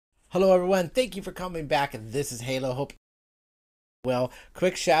Hello everyone, thank you for coming back. This is Halo. Hope well.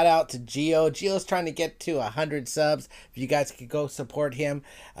 Quick shout out to Geo. Geo's trying to get to 100 subs. If you guys could go support him.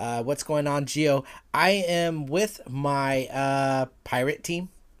 What's going on, Geo? I am with my pirate team.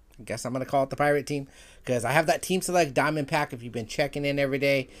 I guess I'm gonna call it the pirate team because I have that team select diamond pack. If you've been checking in every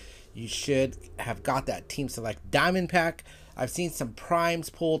day, you should have got that team select diamond pack. I've seen some primes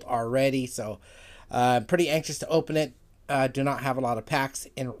pulled already, so I'm pretty anxious to open it. Do not have a lot of packs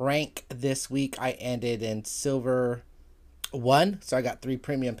in rank this week. I ended in silver 1, so I got 3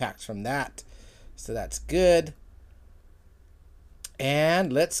 premium packs from that, so that's good.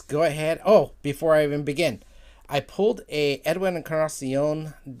 And let's go ahead. Oh, before I even begin, I pulled a Edwin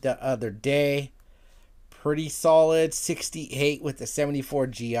Encarnacion the other day. Pretty solid, 68 with the 74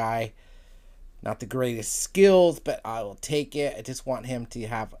 GI. Not the greatest skills, but I will take it. I just want him to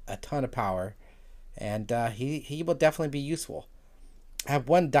have a ton of power, and he will definitely be useful. I have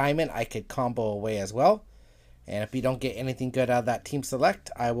 1 diamond I could combo away as well. And if we don't get anything good out of that team select,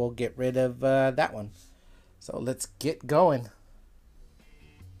 I will get rid of that one. So let's get going.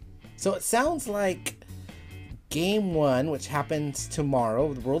 So it sounds like game 1, which happens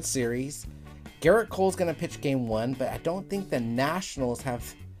tomorrow, the World Series. Garrett Cole's going to pitch game 1, but I don't think the Nationals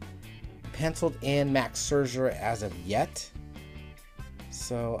have penciled in Max Scherzer as of yet.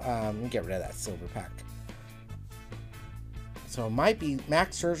 So let me get rid of that silver pack. So it might be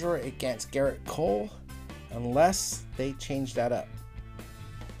Max Scherzer against Garrett Cole, unless they change that up.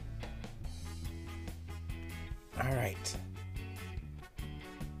 All right.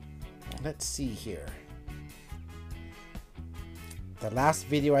 Let's see here. The last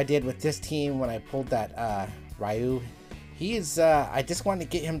video I did with this team when I pulled that Ryu, he is, I just wanted to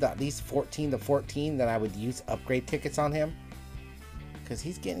get him to at least 14 to 14, then I would use upgrade tickets on him, because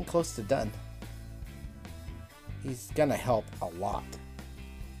he's getting close to done. He's gonna help a lot.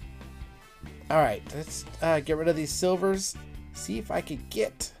 All right, let's get rid of these silvers. See if I could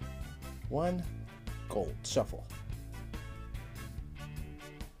get 1 gold. Shuffle.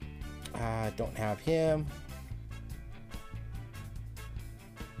 Don't have him.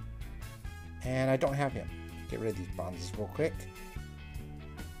 And I don't have him. Get rid of these bronzes real quick.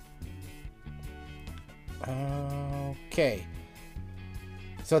 Okay.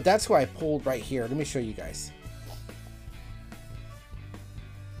 So that's who I pulled right here. Let me show you guys.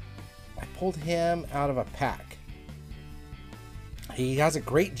 I pulled him out of a pack. He has a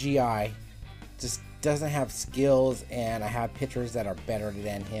great GI, just doesn't have skills, and I have pitchers that are better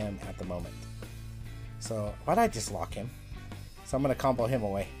than him at the moment. So why'd I just lock him? So I'm gonna combo him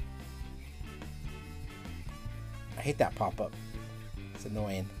away. I hate that pop-up. It's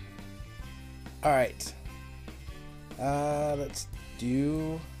annoying. Alright. Let's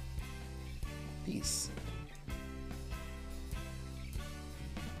do these.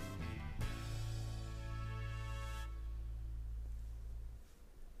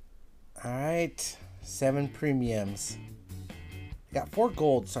 Alright, 7 premiums. I got 4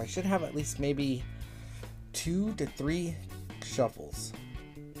 gold, so I should have at least maybe 2 to 3 shuffles.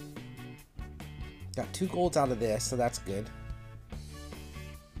 Got 2 golds out of this, so that's good.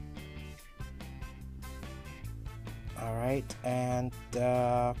 Alright, and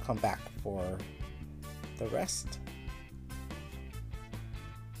come back for the rest.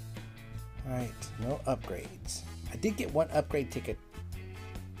 Alright, no upgrades. I did get 1 upgrade ticket.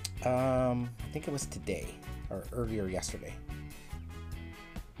 I think it was today or earlier yesterday.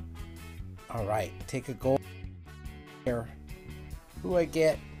 All right, take a gold here. Who I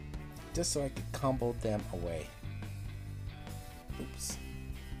get, just so I could combo them away. Oops.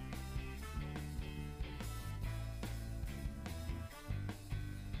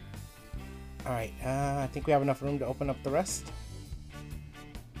 All right, I think we have enough room to open up the rest.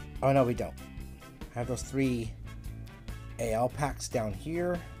 Oh no, we don't. I have those 3 AL packs down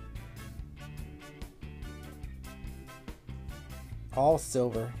here. All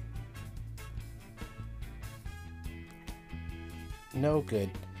silver. No good.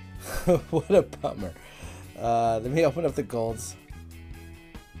 What a bummer. Let me open up the golds.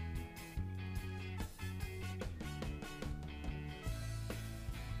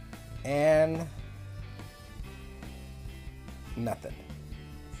 And nothing.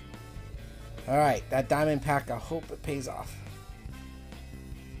 Alright, that diamond pack, I hope it pays off.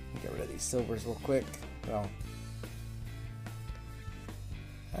 Get rid of these silvers real quick. Well,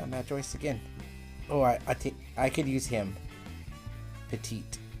 Matt Joyce again. Oh, I could use him.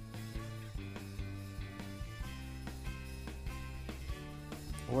 Petite.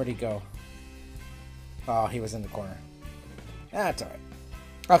 Where'd he go? Oh, he was in the corner. That's alright.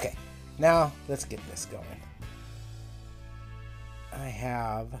 Okay, now let's get this going. I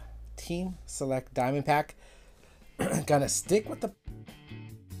have team select diamond pack. Gonna stick with the...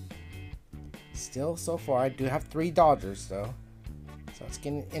 Still, so far, I do have 3 Dodgers, though. So it's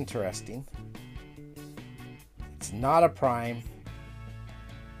getting interesting. It's not a prime.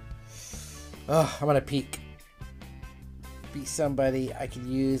 Oh, I'm gonna peek. Be somebody I could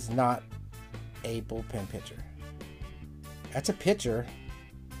use, not a bullpen pitcher. That's a pitcher.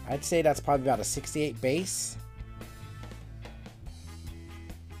 I'd say that's probably about a 68 base.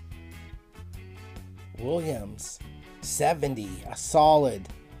 Williams, 70, a solid.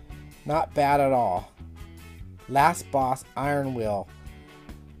 Not bad at all. Last boss, Iron Will.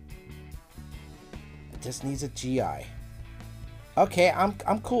 It just needs a GI. Okay, I'm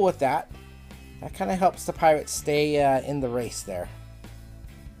cool with that. That kind of helps the Pirates stay in the race there.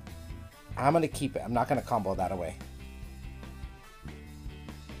 I'm going to keep it. I'm not going to combo that away.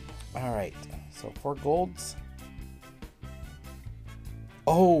 Alright, so 4 golds.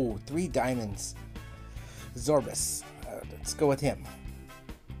 Oh, 3 diamonds. Zorbus. Let's go with him.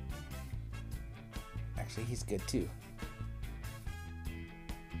 Actually, he's good too.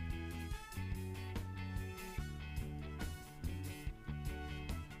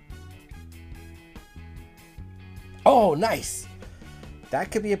 Oh, nice.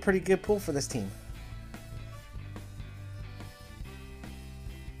 That could be a pretty good pull for this team.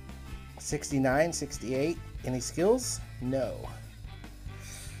 69, 68. Any skills? No.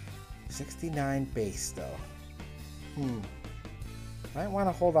 69 base though. Might want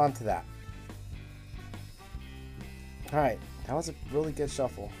to hold on to that. Alright, that was a really good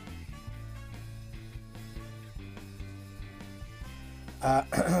shuffle.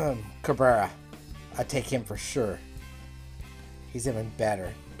 Cabrera. I'd take him for sure. He's even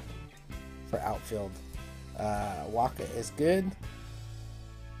better for outfield. Waka is good.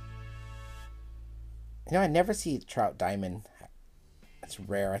 You know, I never see Trout Diamond. It's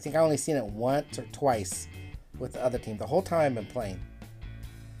rare. I think I only seen it once or twice with the other team. The whole time I've been playing.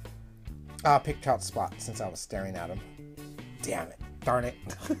 I'll pick Trout's spot since I was staring at him. Damn it. Darn it.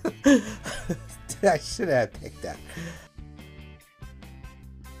 I should have picked that.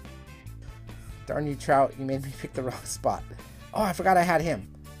 Darn you, Trout. You made me pick the wrong spot. Oh, I forgot I had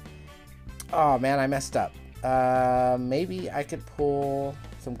him. Oh, man, I messed up. Maybe I could pull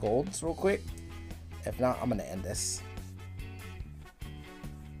some golds real quick. If not, I'm going to end this.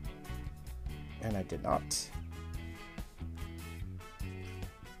 And I did not.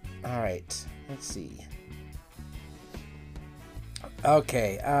 Alright, let's see.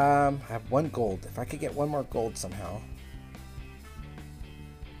 Okay, I have 1 gold. If I could get 1 more gold somehow.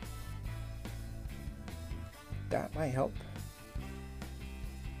 That might help.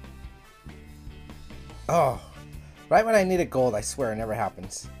 Oh, right when I need a gold, I swear it never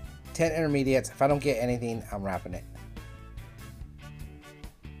happens. 10 intermediates. If I don't get anything, I'm wrapping it.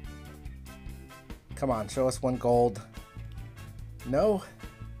 Come on, show us 1 gold. No.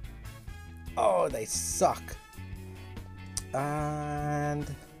 Oh, they suck.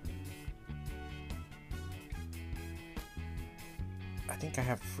 And I think I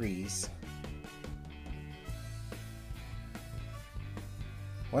have freeze.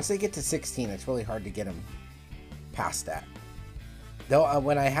 Once they get to 16, it's really hard to get them past that. Though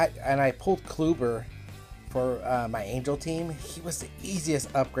when I pulled Kluber for my Angel team, he was the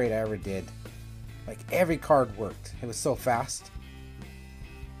easiest upgrade I ever did. Like every card worked. It was so fast.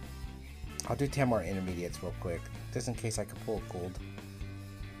 I'll do 10 more intermediates real quick, just in case I can pull gold.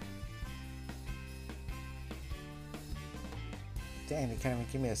 Damn, you can't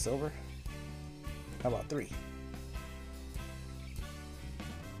even give me a silver? How about 3?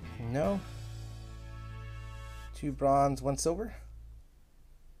 No. 2 bronze, 1 silver.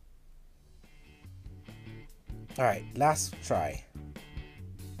 Alright, last try.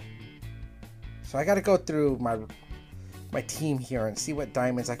 So I gotta go through my team here and see what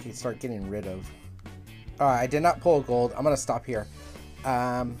diamonds I can start getting rid of. Alright, I did not pull a gold. I'm gonna stop here.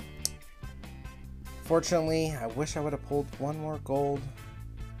 Fortunately, I wish I would have pulled 1 more gold.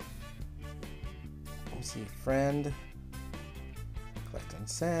 Let me see. Friend. Collect and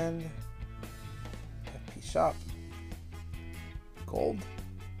send. FP shop. Gold.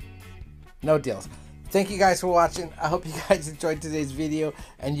 No deals. Thank you guys for watching. I hope you guys enjoyed today's video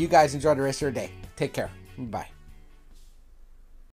and you guys enjoy the rest of your day. Take care. Bye.